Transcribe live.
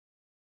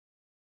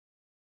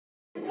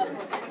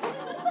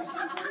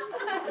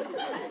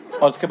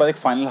और उसके बाद एक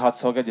फाइनल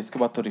हादसा हो गया, जिसके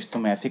बाद तो रिश्तों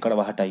में ऐसी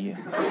कड़वाहट आई है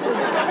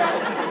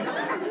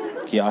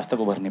कि आज तक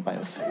उभर नहीं पाया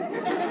उससे।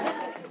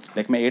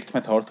 लेकिन मैं 8th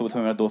में था और सुबह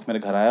मेरा दोस्त मेरे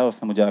घर आया और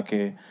उसने मुझे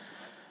आके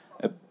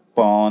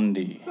पौन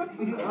दी,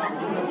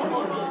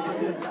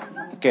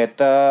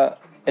 कहता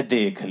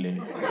देख ले।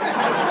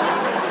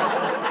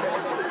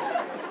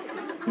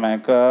 मैं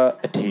कहा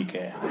ठीक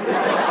है।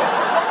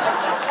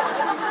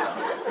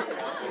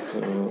 तो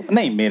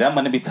नहीं, मेरा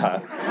मन भी था,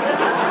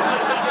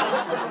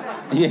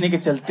 ये नहीं कि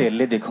चल तेरे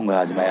लिए देखूंगा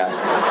आज मैं यार,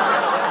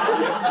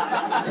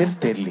 सिर्फ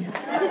तेरे लिए।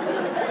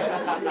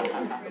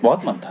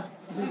 बहुत मन था,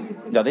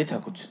 ज्यादा ही था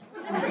कुछ।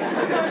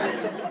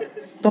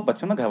 तो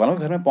बच्चों में घर वालों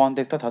के घर में पॉर्न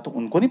देखता था तो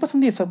उनको नहीं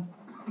पसंद ये सब।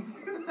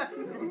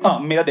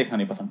 मेरा देखना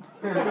नहीं पसंद,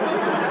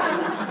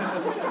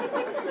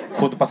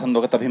 खुद पसंद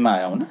होगा तभी मैं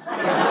आया हूं ना।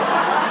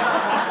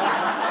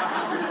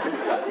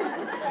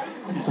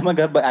 तो मैं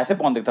घर ऐसे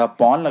पॉर्न देखता था,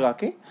 पॉर्न लगा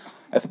के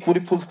ऐसे पूरी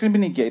फुल स्क्रीन भी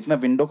नहीं किया, इतना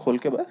विंडो खोल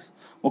के बस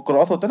वो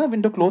क्रॉस होता है ना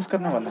विंडो क्लोज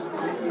करने वाला,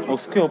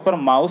 उसके ऊपर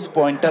माउस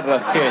पॉइंटर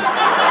रख के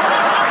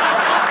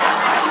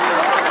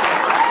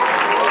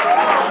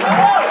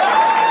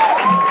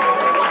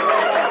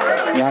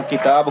यहाँ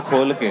किताब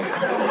खोल के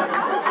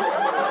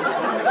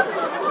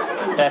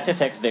ऐसे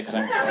सेक्स देख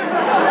रहे हैं।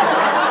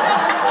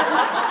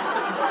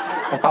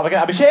 पापा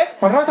क्या अभिषेक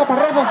पढ़ रहा था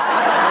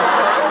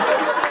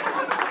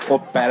वो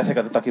पैर से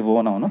करता ताकि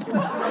वो ना हो ना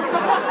थोड़ा।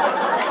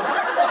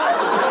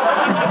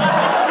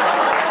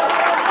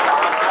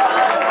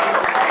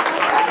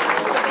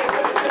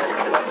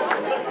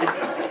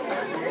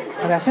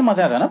 और ऐसे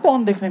मजा आता है ना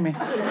पॉर्न देखने में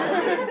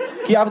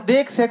कि आप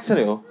देख सेक्स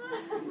रहे हो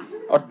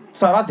और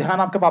सारा ध्यान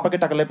आपके पापा के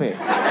टकले पे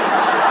है।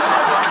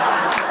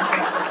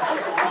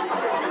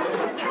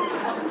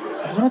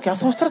 मैं क्या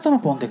सोचता रहता मैं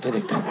पॉर्न देखते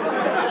देखते।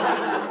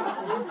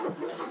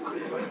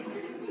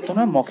 तो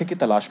मैं मौके की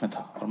तलाश में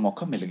था और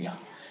मौका मिल गया।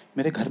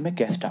 मेरे घर में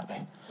गेस्ट आ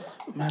गए।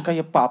 मैंने कहा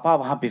ये पापा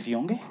वहां बिजी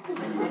होंगे,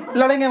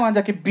 लड़ेंगे वहां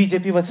जाके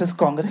बीजेपी वर्सेस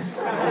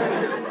कांग्रेस,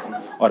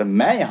 और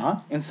मैं यहां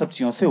इन सब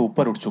चीजों से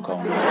ऊपर उठ चुका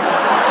हूं।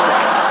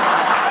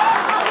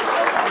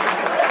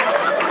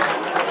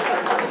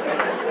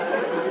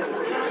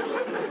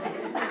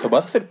 तो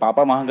बस फिर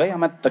पापा वहां गए,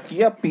 मैं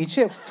तकिया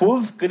पीछे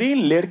फुल स्क्रीन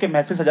लेट के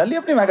महफिल सजा ली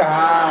अपनी। मैं कहा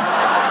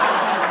हाँ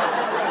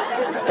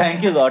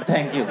thank you god,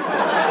 thank you.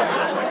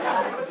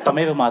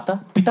 तमेव माता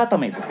पिता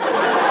तमेव।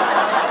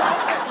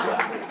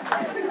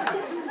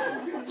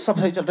 सब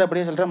सही चल रहा है,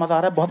 बढ़िया चल रहा है, मजा आ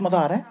रहा है, बहुत मजा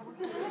आ रहा है।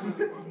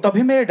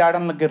 तभी मेरे डैड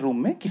आने लगे रूम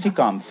में किसी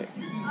काम से,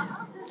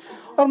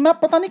 और मैं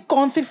पता नहीं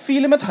कौन सी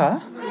फील में था,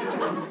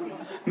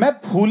 मैं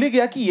भूल ही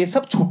गया कि ये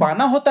सब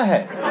छुपाना होता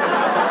है।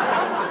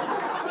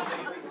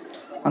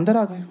 अंदर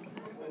आ गए,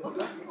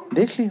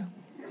 देख लिया।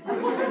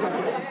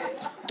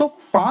 तो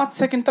 5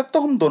 सेकंड तक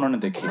तो हम दोनों ने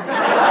देखी।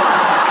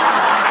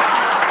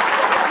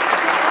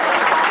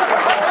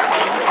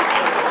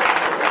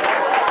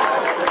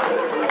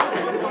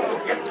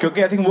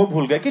 क्योंकि आई थिंक वो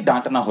भूल गए कि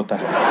डांटना होता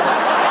है।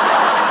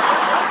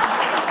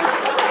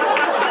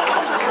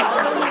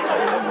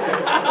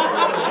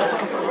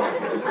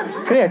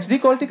 अरे HD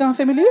क्वालिटी कहां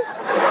से मिली है?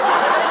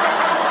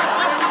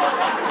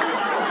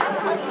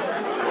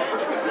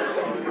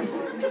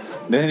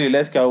 देन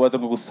रियलाइज क्या हुआ, तो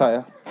मुझे गुस्सा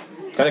आया।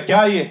 कह रहे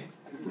क्या ये?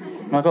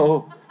 मैं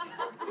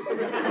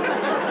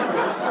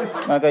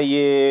कहा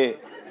ये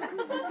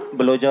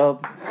ब्लो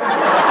जॉब।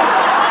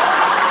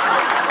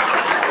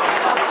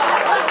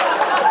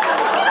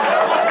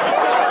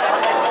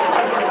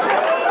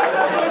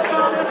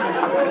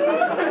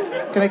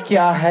 कह रहे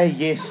क्या है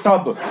ये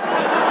सब?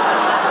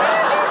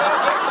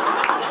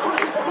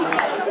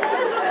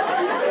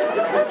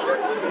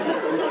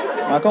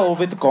 मैं कहा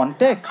विद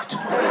कॉन्टेक्स्ट।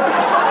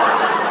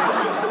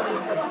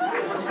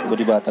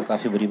 बुरी बात है,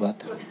 काफी बुरी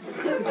बात है।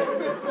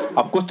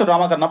 अब कुछ तो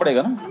ड्रामा करना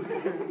पड़ेगा ना,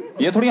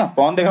 ये थोड़ी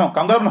पॉर्न देख रहा हूं,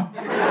 काम करो अपना।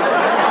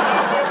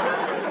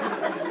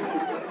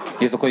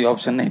 ये तो कोई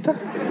ऑप्शन नहीं था,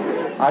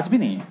 आज भी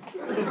नहीं है,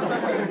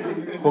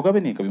 होगा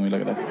भी नहीं कभी, मुझे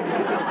लग रहा है।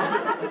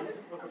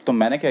 तो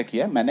मैंने क्या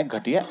किया, मैंने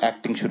घटिया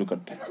एक्टिंग शुरू कर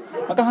दी।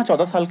 मैं कहा हाँ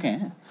 14 साल के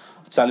हैं,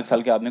 40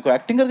 साल के आदमी को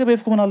एक्टिंग करके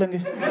बेवकूफ बना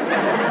लेंगे,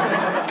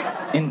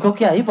 इनको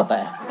क्या ही पता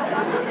है।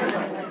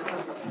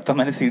 तो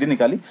मैंने सीडी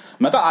निकाली।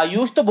 मैं कहा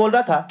आयुष तो बोल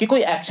रहा था कि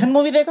कोई एक्शन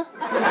मूवी देगा,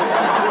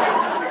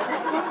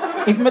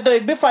 इसमें तो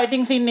एक भी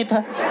फाइटिंग सीन नहीं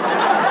था,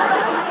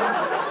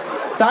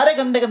 सारे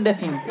गंदे गंदे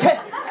सीन थे।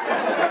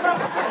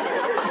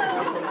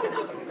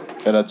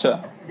 अच्छा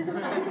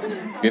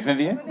किसने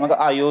दिए? मैं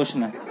कहा आयुष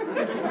ने।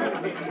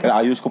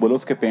 आयुष को बोलो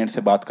उसके पेरेंट्स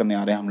से बात करने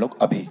आ रहे हैं हम लोग,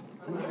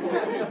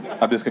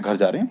 अभी उसके घर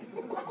जा रहे हैं,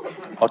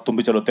 और तुम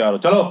भी चलो, तैयार हो,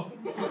 चलो।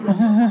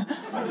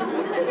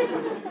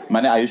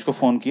 मैंने आयुष को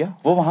फोन किया,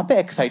 वो वहां पे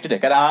एक्साइटेड है,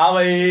 कह रहा हाँ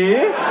भाई।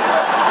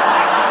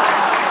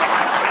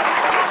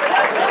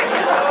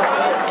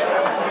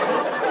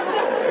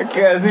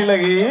 कैसी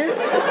लगी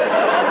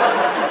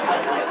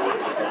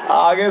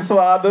आगे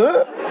स्वाद?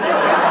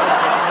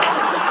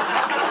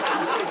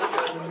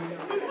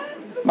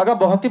 मैं कहा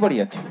बहुत ही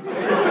बढ़िया थी,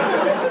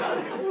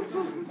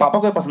 पापा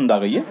को पसंद आ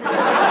गई है,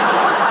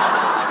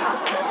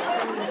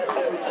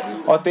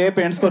 और तेरे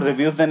पेरेंट्स को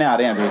रिव्यूज देने आ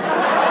रहे हैं अभी।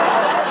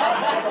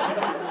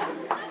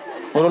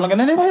 और वो लगे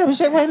नहीं भाई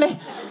अभिषेक भाई नहीं,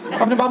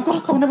 अपने बाप को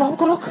रोक, अपने बाप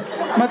को रोक,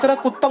 मैं तेरा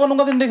कुत्ता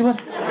बनूंगा जिंदगी भर,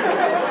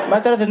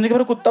 मैं तेरा जिंदगी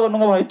भर कुत्ता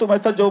बनूंगा भाई, तू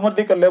मेरे साथ जो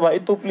मर्जी कर ले भाई,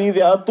 तू प्लीज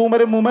यार, तू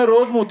मेरे मुंह में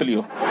रोज मूत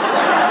लियो।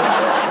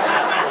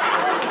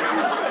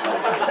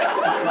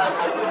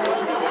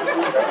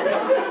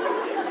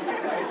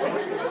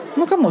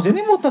 मैं कहा मुझे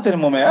नहीं मूतना तेरे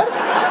मुंह में यार,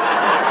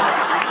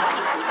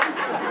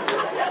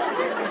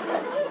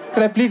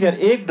 कह प्लीज यार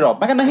एक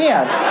ड्रॉप। मैं कहा नहीं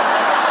यार।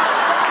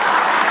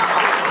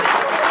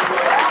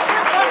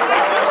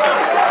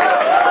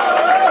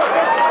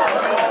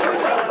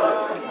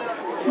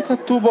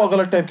 तू बहुत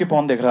गलत टाइप की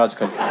पॉर्न देख रहा है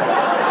आजकल।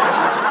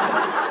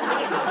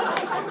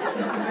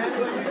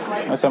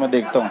 अच्छा मैं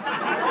देखता हूँ।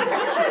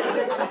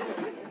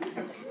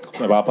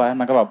 पापा है,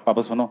 मैं कहा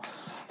पापा सुनो,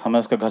 हमें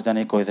उसके घर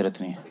जाने की कोई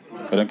जरूरत नहीं है।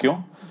 कह रहे क्यों?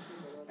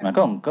 मैं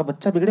कहा उनका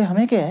बच्चा बिगड़े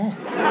हमें क्या है,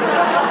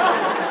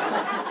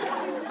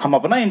 हम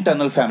अपना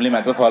इंटरनल फैमिली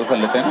मैटर सॉल्व कर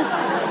लेते हैं ना,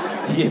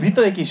 ये भी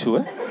तो एक इशू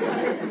है।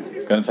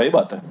 कह रहे सही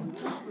बात है,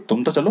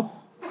 तुम तो चलो।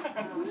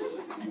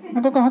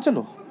 मैं कहा कहाँ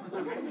चलो?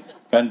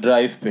 कह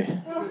ड्राइव पे।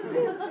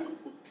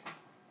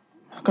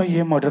 का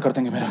ये मर्डर कर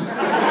देंगे मेरा,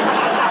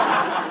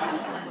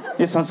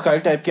 ये संस्कारी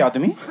टाइप के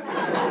आदमी,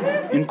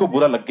 इनको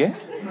बुरा लग गया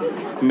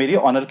मेरी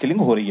ऑनर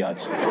किलिंग हो रही है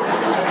आज,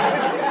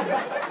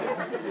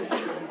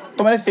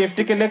 तो मैंने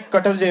सेफ्टी के लिए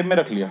कटर जेब में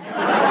रख लिया।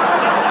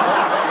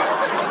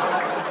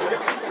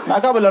 मैं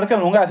कहा लड़के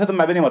रहूंगा ऐसे तो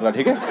मैं भी नहीं मर रहा,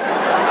 ठीक है?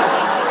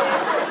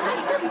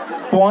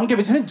 पॉन के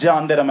पीछे नहीं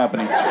जान दे रहा मैं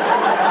अपनी।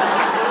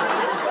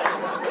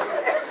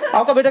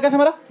 आपका बेटा कैसे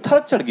मरा?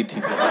 ठरक चढ़ गई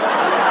थी।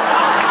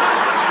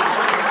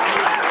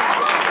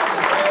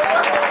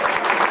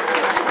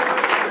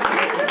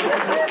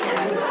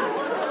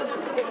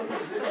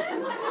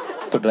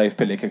 तो ड्राइव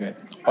पे लेके गए,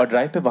 और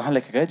ड्राइव पे वहां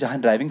लेके गए जहां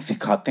ड्राइविंग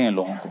सिखाते हैं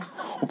लोगों को।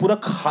 वो पूरा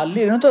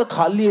खाली एरिया, तो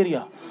खाली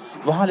एरिया,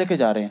 वहां लेके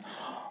जा रहे हैं।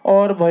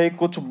 और भाई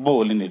कुछ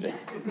बोल ही नहीं रहे।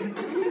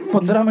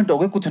 15 मिनट हो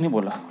गए कुछ नहीं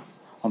बोला,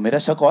 और मेरा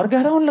शक और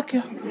गहरा होने लग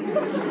गया।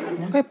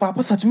 मैं कहा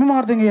पापा सच में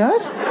मार देंगे यार,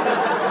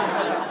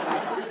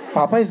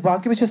 पापा इस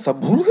बात के पीछे सब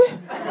भूल गए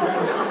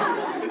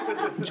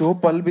जो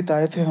पल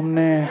बिताए थे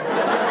हमने।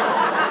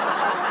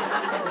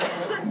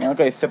 मैं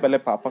कहा इससे पहले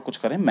पापा कुछ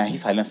करें मैं ही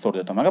साइलेंस तोड़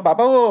देता हूँ। मैं कहा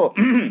पापा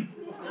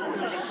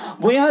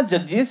वो यहाँ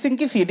जगजीत सिंह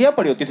की सीढ़ियां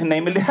पड़ी होती थी,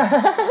 नहीं मिली।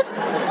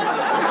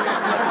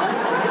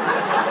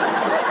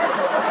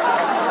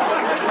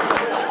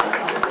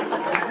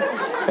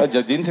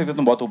 जगजीत सिंह से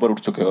तुम बहुत ऊपर उठ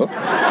चुके हो।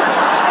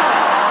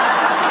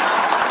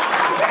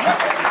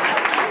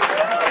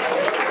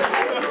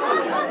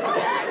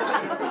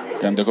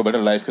 क्या देखो बेटा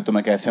लाइफ के तुम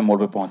एक ऐसे मोड़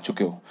पे पहुंच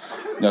चुके हो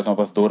जहाँ तुम्हारे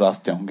पास 2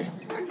 रास्ते होंगे,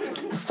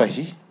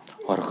 सही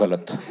और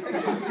गलत।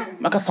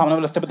 मैं कहा सामने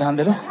वाले रास्ते पे ध्यान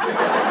दे लो,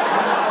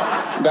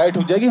 गाड़ी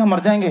ठुक जाएगी, हम मर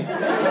जाएंगे,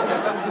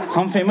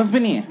 हम फेमस भी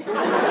नहीं है,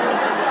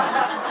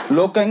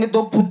 लोग कहेंगे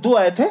 2 फुद्दू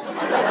आए थे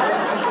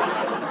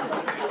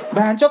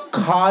बहनचो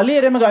खाली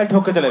एरिया में गाड़ी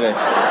ठोक के चले गए।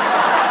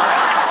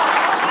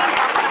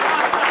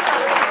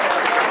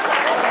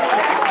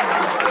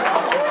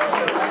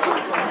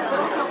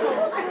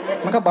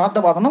 मैं कहा बात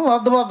दबा दो ना,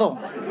 बात दबा दो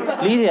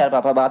प्लीज यार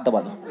पापा, बात दबा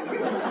दो।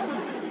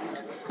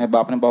 मेरे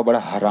बाप ने बहुत बड़ा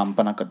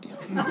हरामपना कर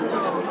दिया,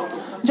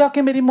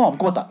 जाके मेरी मॉम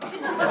को बताता।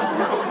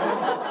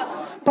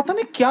 पता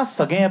नहीं क्या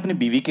सगे हैं अपनी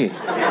बीवी के,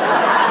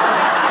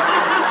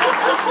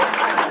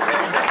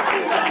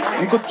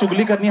 इनको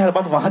चुगली करनी है हर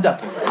बात वहां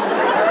जाके।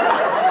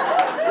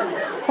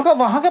 मगर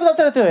वहां क्या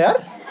बताते रहते हो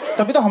यार,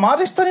 तभी तो हमारा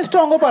रिश्ता नहीं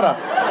स्ट्रांग हो पा रहा,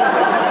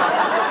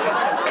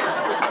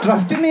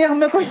 ट्रस्ट ही नहीं है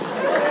हमें कोई।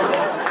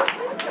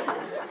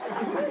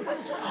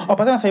 और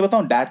पता है मैं सही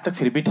बताऊं, डैड तक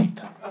फिर भी ठीक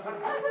था।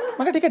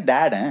 मगर ठीक है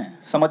डैड हैं,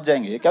 समझ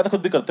जाएंगे, क्या तो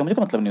खुद भी करते हो, मुझे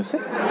कोई मतलब नहीं उससे।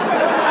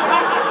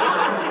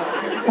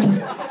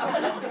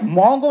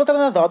 मॉम को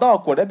बताना ज्यादा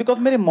ऑकवर्ड है, बिकॉज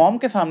मेरे मॉम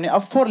के सामने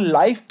अब फॉर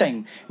लाइफ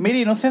टाइम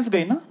मेरी इनोसेंस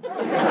गई ना,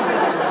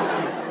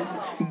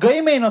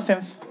 गई मैं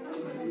इनोसेंस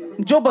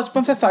जो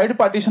बचपन से साइड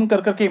पार्टीशन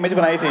कर करके इमेज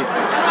बनाई थी।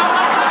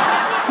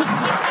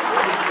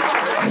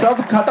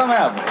 सब खत्म है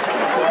अब।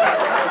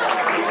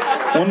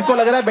 उनको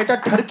लग रहा है बेटा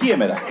ठरकी है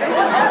मेरा।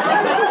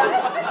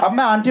 अब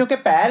मैं आंटियों के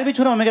पैर भी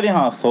छू रहा हूं, मैं कह रही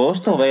हाँ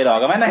सोच तो वही रहा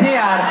होगा। मैं नहीं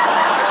यार।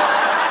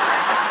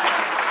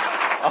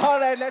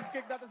 Alright let's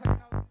kick that.